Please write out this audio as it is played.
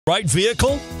Right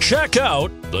vehicle? Check out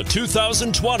the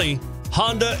 2020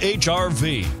 Honda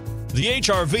HR-V. The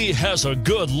HR-V has a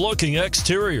good-looking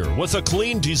exterior with a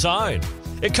clean design.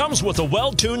 It comes with a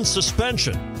well-tuned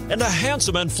suspension and a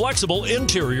handsome and flexible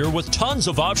interior with tons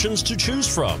of options to choose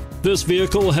from. This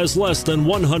vehicle has less than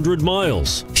 100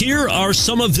 miles. Here are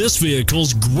some of this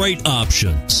vehicle's great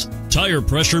options: tire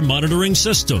pressure monitoring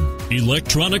system,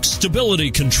 electronic stability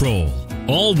control,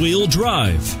 all-wheel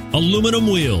drive, aluminum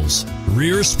wheels,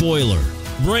 rear spoiler,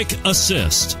 brake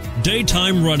assist,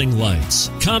 daytime running lights,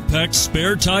 compact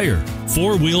spare tire,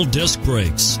 four-wheel disc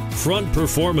brakes, front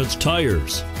performance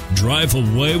tires. Drive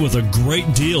away with a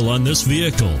great deal on this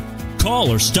vehicle.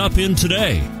 Call or stop in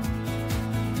today.